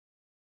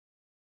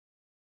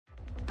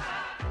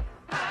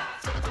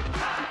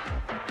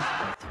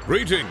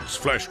Greetings,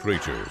 flesh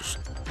creatures.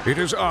 It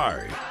is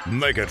I,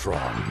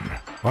 Megatron.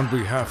 On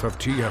behalf of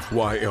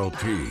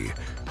TFYLP,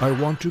 I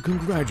want to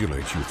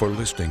congratulate you for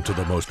listening to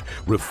the most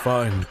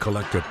refined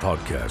collective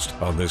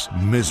podcast on this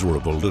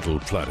miserable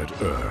little planet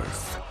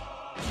Earth.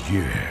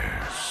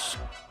 Yes.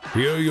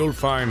 Here you'll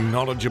find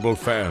knowledgeable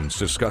fans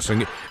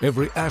discussing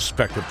every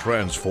aspect of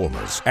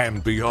Transformers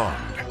and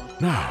beyond.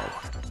 Now,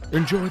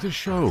 enjoy the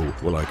show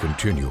while I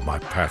continue my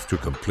path to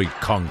complete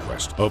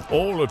conquest of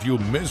all of you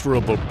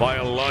miserable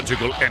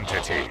biological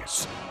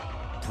entities.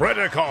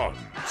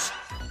 Predacons,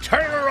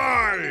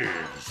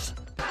 terrorize!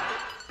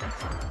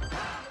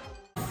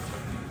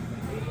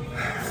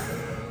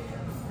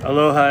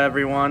 Aloha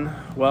everyone,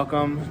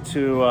 welcome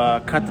to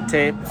Cut the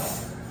Tape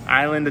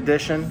Island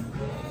Edition.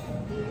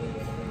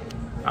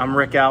 I'm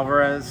Rick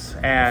Alvarez,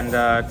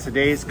 and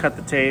today's Cut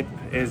the Tape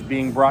is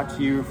being brought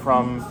to you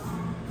from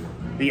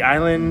the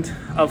island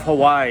of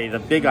Hawaii, the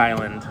big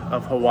island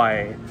of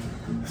Hawaii.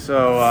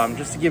 So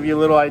just to give you a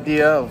little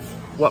idea of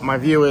what my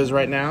view is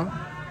right now.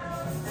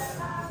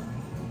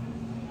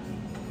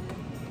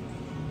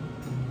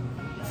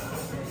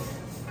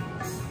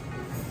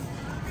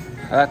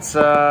 That's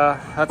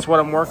what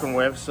I'm working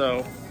with.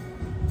 So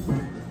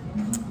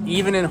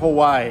even in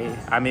Hawaii,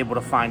 I'm able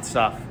to find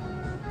stuff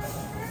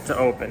to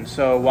open.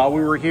 So while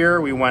we were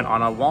here, we went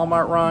on a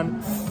Walmart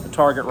run, a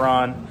Target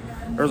run.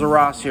 There's a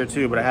Ross here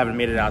too, but I haven't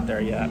made it out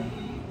there yet.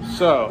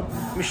 So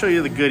let me show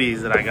you the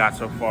goodies that I got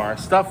so far.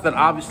 Stuff that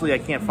obviously I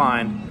can't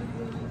find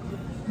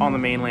on the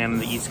mainland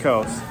and the East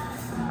Coast.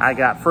 I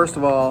got, first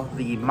of all,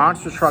 the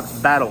Monster Trucks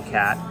Battle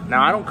Cat.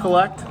 Now I don't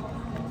collect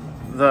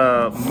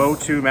the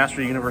Motu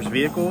Master Universe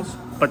vehicles,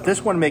 but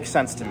this one makes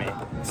sense to me.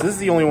 So this is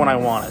the only one I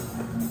wanted.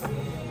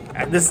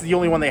 This is the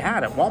only one they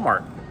had at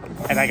Walmart,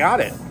 and I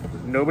got it.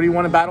 Nobody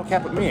wanted Battle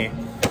Cat but me.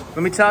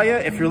 Let me tell you,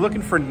 if you're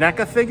looking for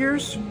NECA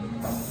figures,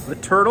 the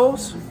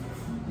turtles,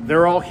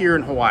 they're all here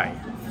in Hawaii.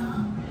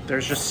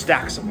 There's just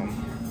stacks of them.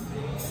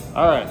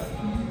 All right.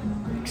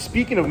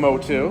 Speaking of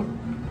Motu,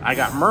 I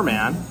got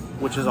Merman,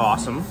 which is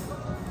awesome.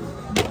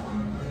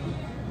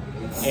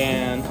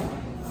 And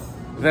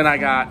then I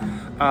got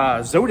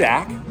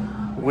Zodak,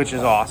 which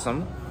is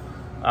awesome.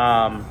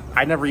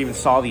 I never even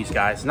saw these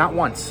guys. Not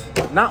once.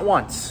 Not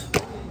once.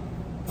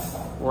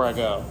 Where I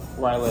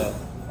live.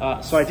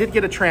 So I did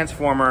get a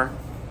Transformer.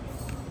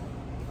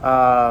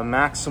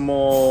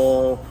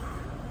 Maximal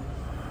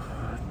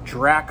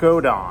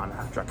Dracodon?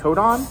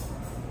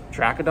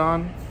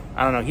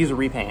 I don't know, he's a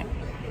repaint.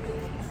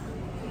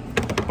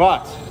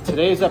 But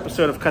today's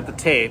episode of Cut the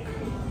Tape,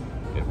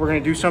 we're gonna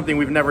do something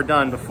we've never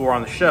done before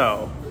on the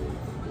show.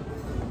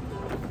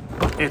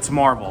 It's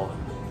Marvel.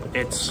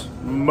 It's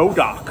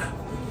MODOK.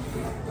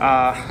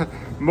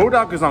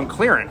 MODOK is on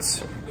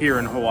clearance here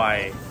in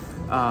Hawaii.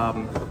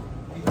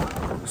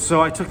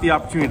 So I took the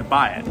opportunity to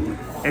buy it.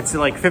 It's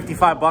like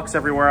 55 bucks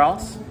everywhere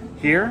else.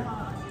 Here,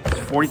 it's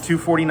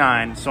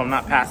 $42.49, so I'm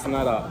not passing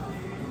that up.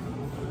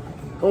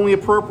 Only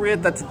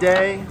appropriate that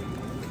today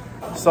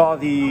saw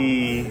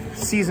the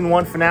season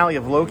 1 finale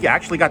of Loki. I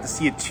actually got to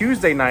see it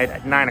Tuesday night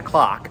at 9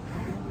 o'clock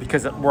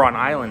because we're on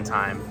Island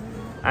Time.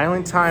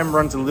 Island Time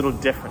runs a little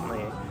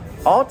differently.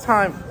 All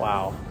time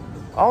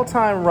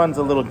runs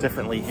a little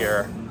differently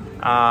here.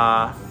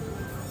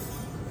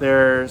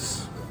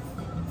 There's,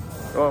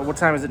 what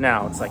time is it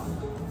now? It's like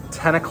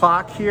 10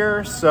 o'clock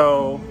here,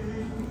 so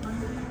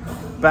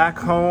back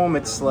home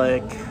it's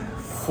like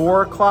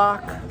 4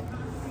 o'clock.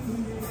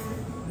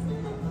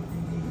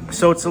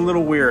 So it's a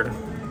little weird.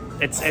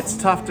 It's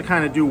tough to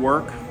kind of do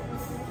work.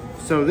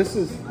 So this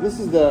is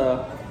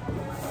the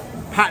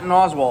Patton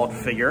Oswalt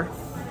figure.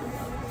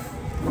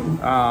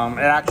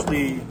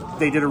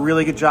 They did a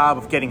really good job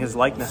of getting his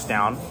likeness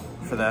down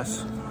for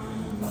this.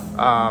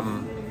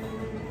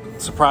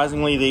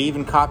 Surprisingly, they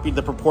even copied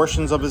the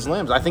proportions of his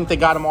limbs. I think they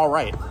got him all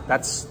right.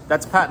 That's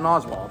Patton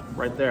Oswalt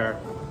right there.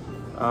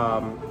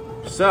 I'm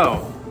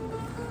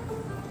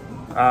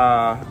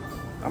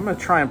gonna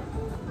try and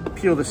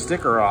peel the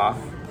sticker off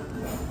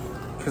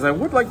because I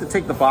would like to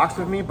take the box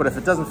with me, but if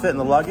it doesn't fit in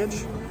the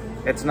luggage,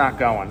 it's not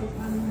going.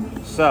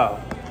 So,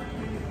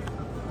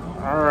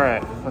 all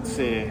right, let's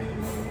see.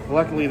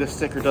 Luckily, the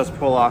sticker does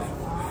pull off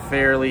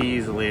fairly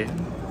easily.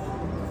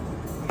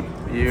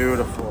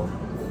 Beautiful,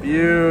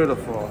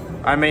 beautiful.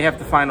 I may have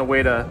to find a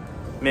way to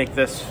make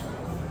this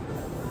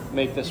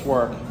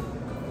work.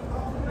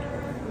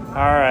 All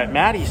right,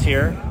 Maddie's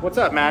here. What's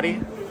up,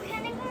 Maddie?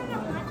 Can I go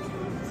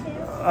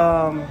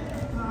to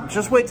the too?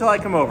 Just wait till I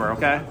come over,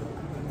 okay?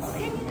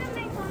 Can you go to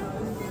my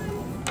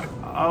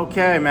phone?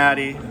 Okay,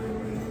 Maddie.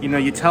 You know,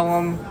 you tell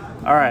them,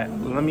 all right,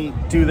 let me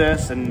do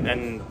this,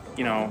 and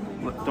you know,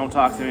 don't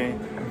talk to me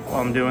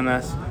while I'm doing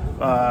this.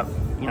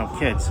 You know,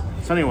 kids.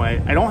 So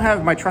anyway, I don't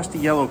have my trusty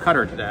yellow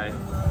cutter today.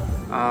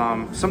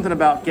 Something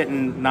about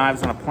getting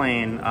knives on a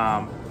plane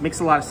makes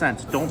a lot of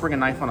sense. Don't bring a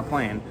knife on a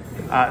plane.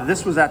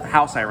 This was at the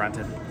house I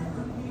rented.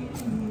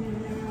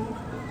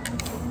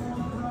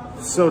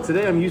 So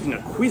today I'm using a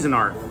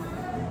Cuisinart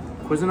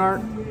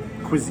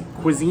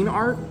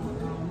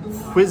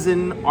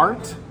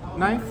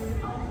knife.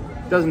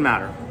 Doesn't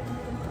matter.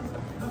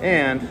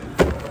 And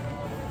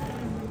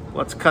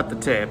let's cut the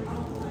tape.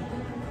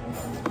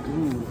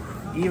 Ooh,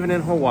 even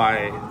in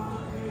Hawaii.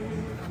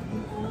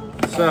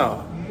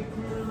 So,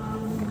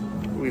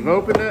 we've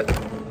opened it.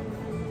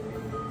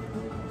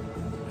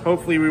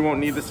 Hopefully we won't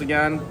need this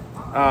again.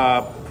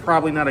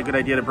 Probably not a good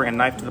idea to bring a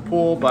knife to the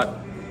pool, but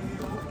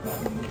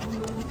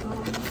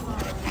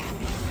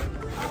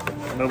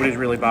nobody's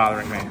really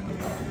bothering me.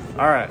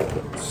 All right,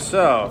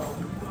 so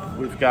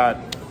we've got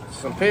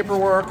some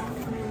paperwork,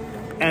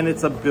 and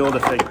it's a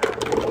Build-A-Figure.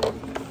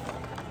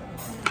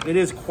 It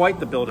is quite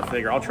the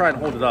Build-A-Figure. I'll try and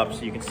hold it up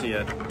so you can see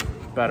it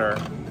better.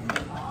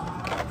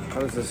 How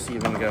does this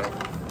even go?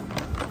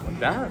 Like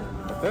that?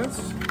 Like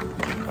this?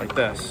 Like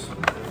this.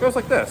 It goes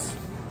like this.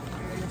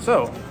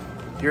 So,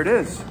 here it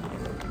is.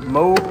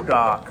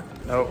 MODOK.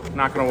 Nope,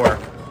 not gonna work.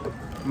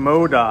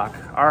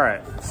 MODOK. All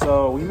right,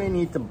 so we may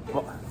need the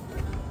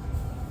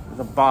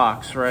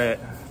box, right,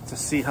 to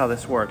see how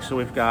this works. So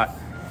we've got,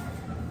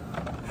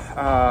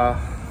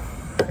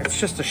 it's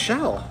just a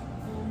shell.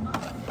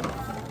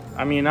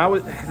 I mean,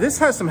 this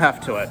has some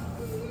heft to it,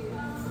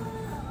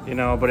 you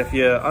know, but if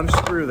you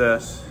unscrew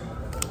this,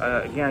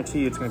 I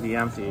guarantee you it's gonna be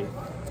empty.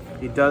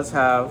 It does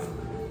have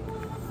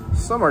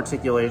some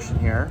articulation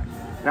here.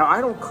 Now, I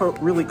don't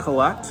really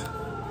collect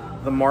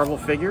the Marvel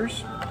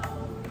figures,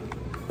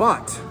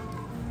 but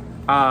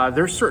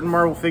there's certain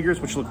Marvel figures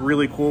which look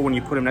really cool when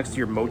you put them next to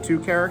your Motu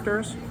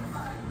characters.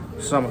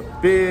 So I'm a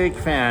big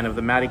fan of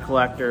the Matty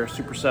Collector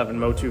Super 7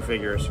 Motu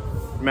figures,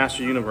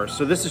 Master Universe.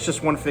 So this is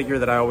just one figure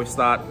that I always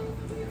thought,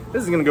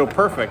 this is gonna go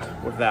perfect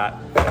with that.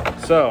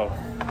 So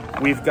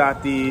we've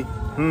got the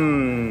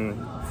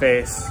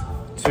face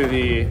to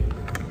the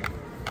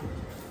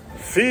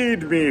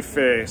feed me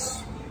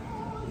face.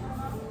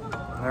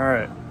 All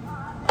right.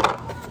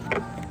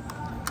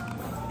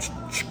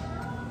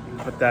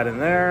 Put that in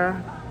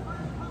there.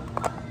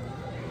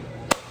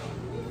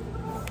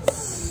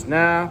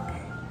 Snap.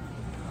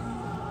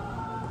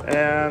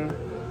 And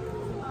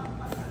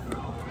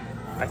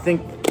I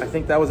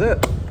think that was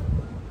it.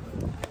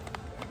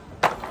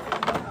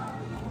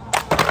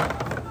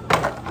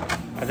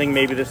 I think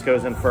maybe this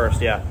goes in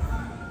first, yeah.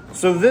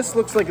 So this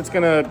looks like it's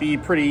gonna be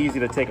pretty easy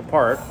to take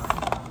apart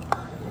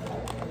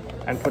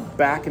and put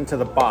back into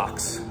the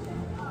box,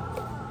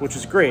 which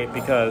is great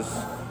because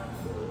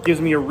it gives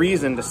me a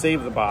reason to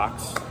save the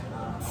box.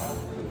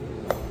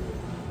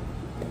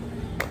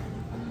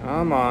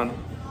 Come on.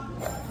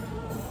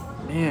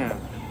 Man,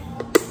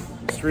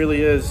 this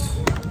really is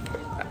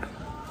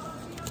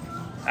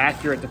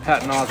accurate to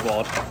Patton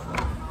Oswalt.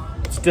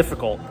 It's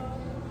difficult.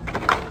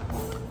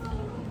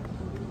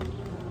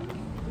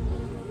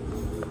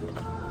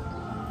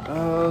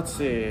 Let's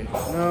see.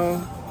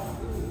 No.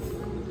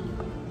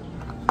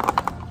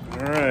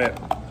 All right.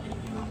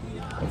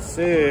 Let's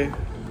see.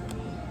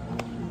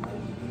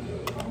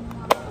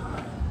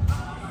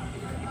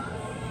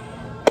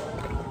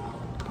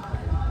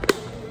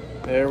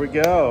 There we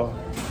go.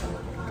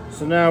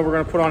 So now we're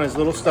going to put on his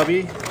little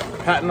stubby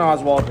Patton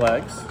Oswalt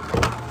legs.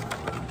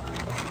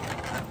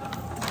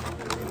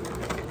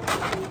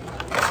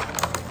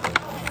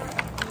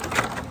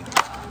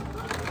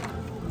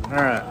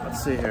 All right,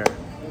 let's see here.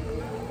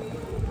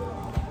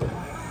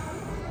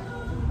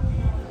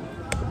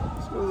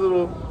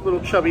 Little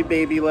chubby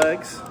baby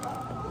legs.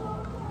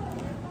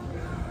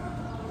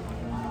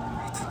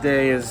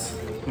 Today is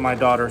my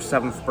daughter's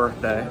 7th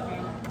birthday.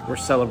 We're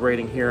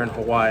celebrating here in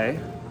Hawaii.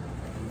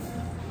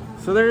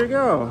 So there you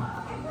go.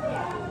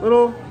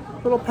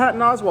 Little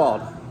Patton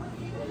Oswalt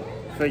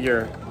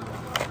figure.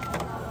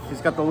 He's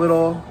got the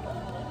little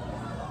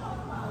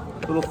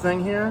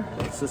thing here.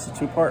 Is this a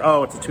two-part?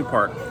 Oh, it's a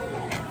two-part.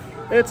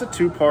 It's a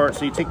two-part.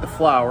 So you take the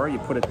flower, you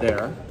put it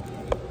there,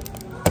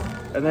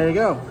 and there you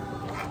go.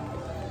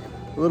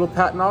 Little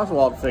Patton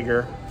Oswalt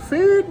figure.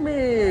 Feed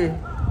me!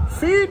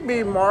 Feed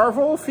me,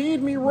 Marvel!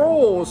 Feed me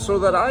rolls so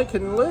that I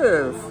can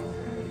live!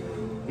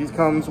 He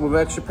comes with an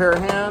extra pair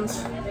of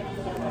hands.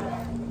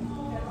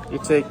 You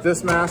take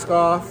this mask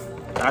off.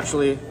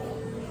 Actually,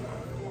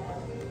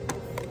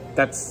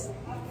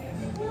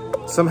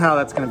 somehow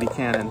that's gonna be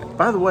canon.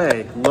 By the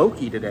way,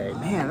 Loki today.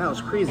 Man, that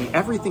was crazy.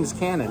 Everything's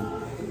canon.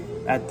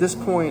 At this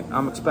point,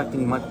 I'm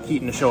expecting Michael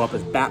Keaton to show up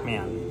as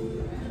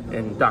Batman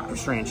in Doctor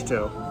Strange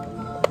 2.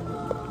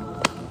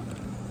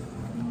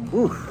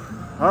 Ooh,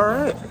 all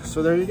right,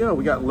 so there you go.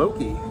 We got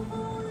Loki.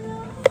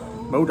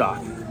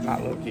 MODOK,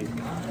 not Loki.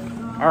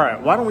 All right,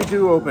 why don't we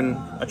open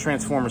a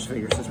Transformers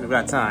figure since we've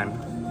got time.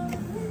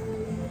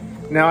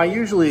 Now, I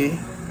usually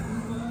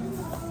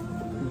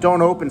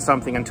don't open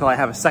something until I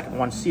have a second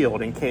one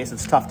sealed in case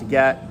it's tough to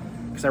get,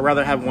 because I'd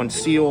rather have one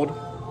sealed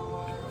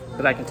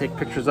that I can take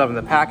pictures of in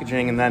the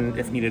packaging and then,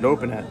 if needed,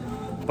 open it.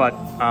 But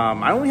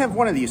I only have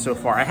one of these so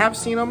far. I have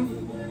seen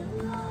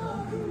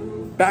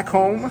them back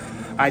home.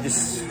 I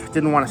just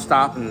didn't want to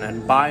stop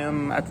and buy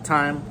them at the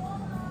time.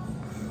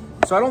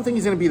 So I don't think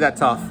he's going to be that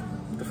tough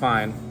to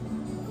find.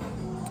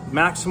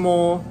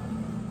 Maximal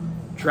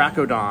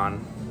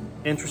Dracodon.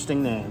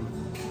 Interesting name.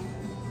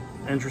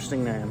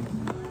 Interesting name.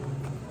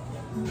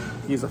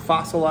 He's a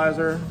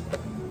fossilizer.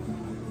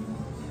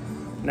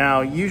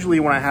 Now, usually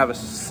when I have a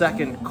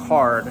second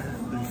card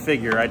and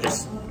figure, I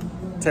just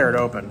tear it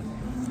open.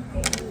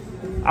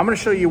 I'm gonna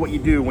show you what you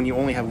do when you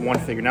only have one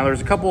figure. Now,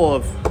 there's a couple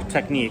of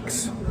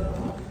techniques.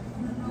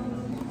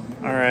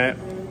 All right.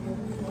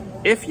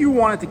 If you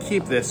wanted to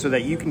keep this so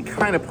that you can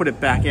kind of put it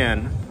back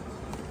in,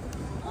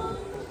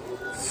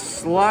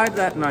 slide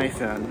that knife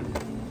in.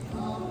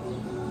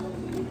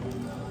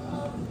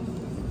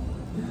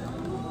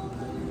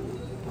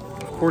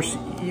 Of course,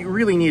 you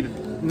really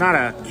need not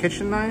a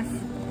kitchen knife.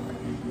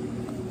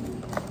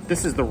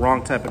 This is the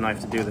wrong type of knife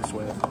to do this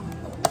with.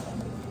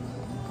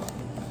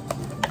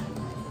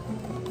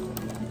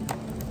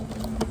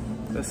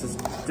 This is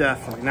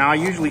definitely, now I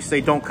usually say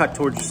don't cut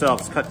towards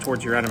yourselves, cut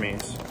towards your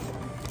enemies.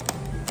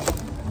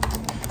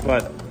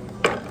 But,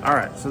 all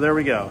right, so there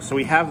we go. So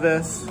we have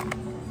this,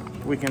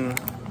 we can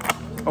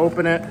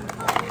open it,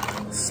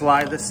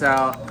 slide this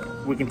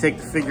out, we can take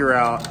the figure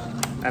out,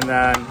 and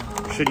then,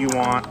 should you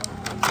want,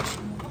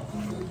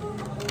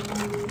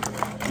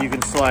 you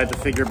can slide the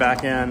figure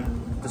back in,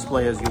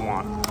 display as you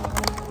want,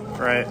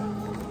 right?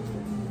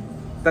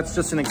 That's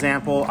just an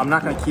example. I'm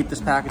not gonna keep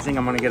this packaging,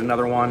 I'm gonna get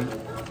another one.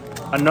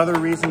 Another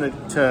reason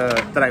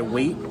that I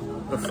wait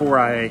before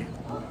I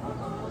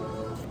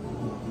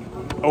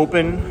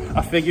open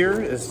a figure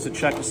is to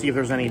check to see if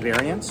there's any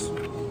variants.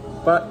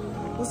 But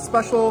it's a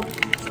special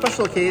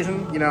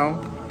occasion, you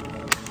know.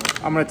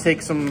 I'm gonna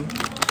take some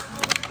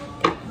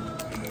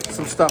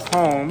stuff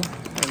home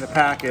in the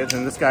package,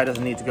 and this guy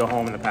doesn't need to go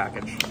home in the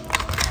package.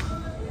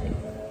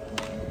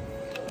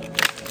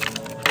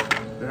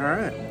 All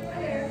right.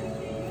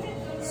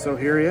 So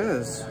here he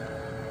is.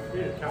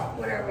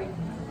 What are we?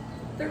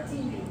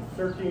 13 feet.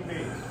 13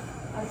 feet.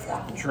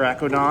 Unstoppable.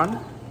 Dracodon.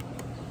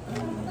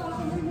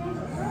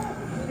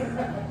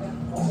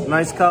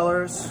 Nice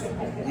colors.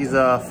 He's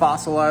a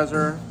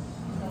fossilizer.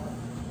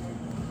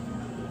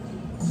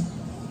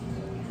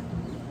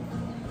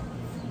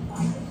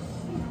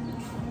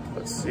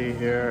 Let's see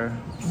here.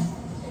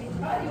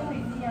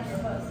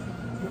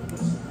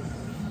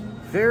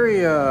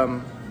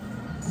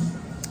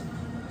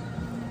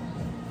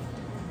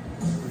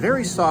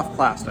 Very soft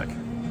plastic.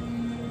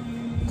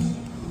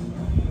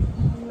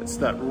 It's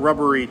that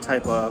rubbery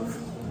type of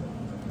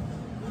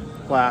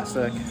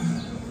plastic.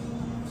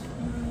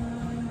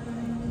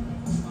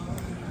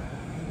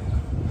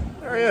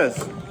 There he is.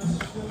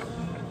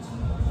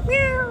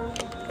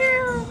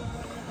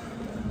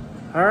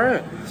 All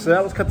right, so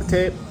that was Cut the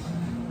Tape.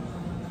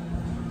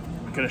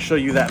 I'm gonna show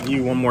you that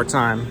view one more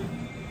time.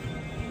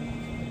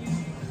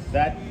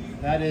 That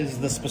is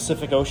the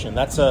Pacific Ocean.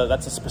 That's a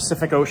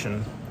Pacific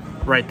Ocean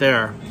right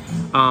there.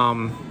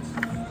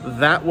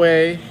 That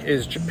way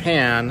is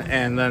Japan,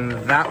 and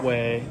then that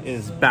way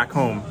is back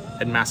home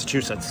in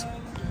Massachusetts.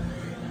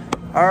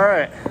 All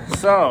right,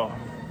 so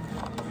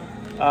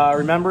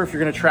remember, if you're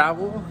gonna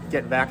travel,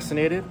 get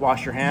vaccinated,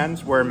 wash your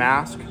hands, wear a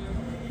mask,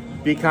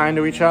 be kind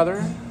to each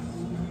other,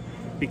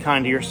 be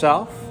kind to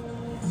yourself,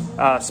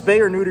 spay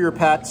or neuter your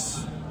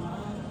pets,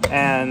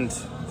 and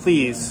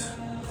please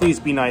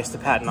be nice to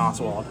Pat and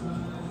Oswald.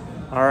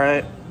 All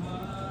right,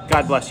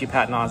 God bless you,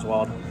 Pat and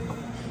Oswald.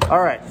 All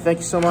right, thank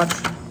you so much.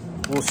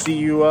 We'll see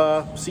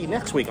you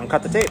next week on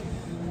Cut the Tape.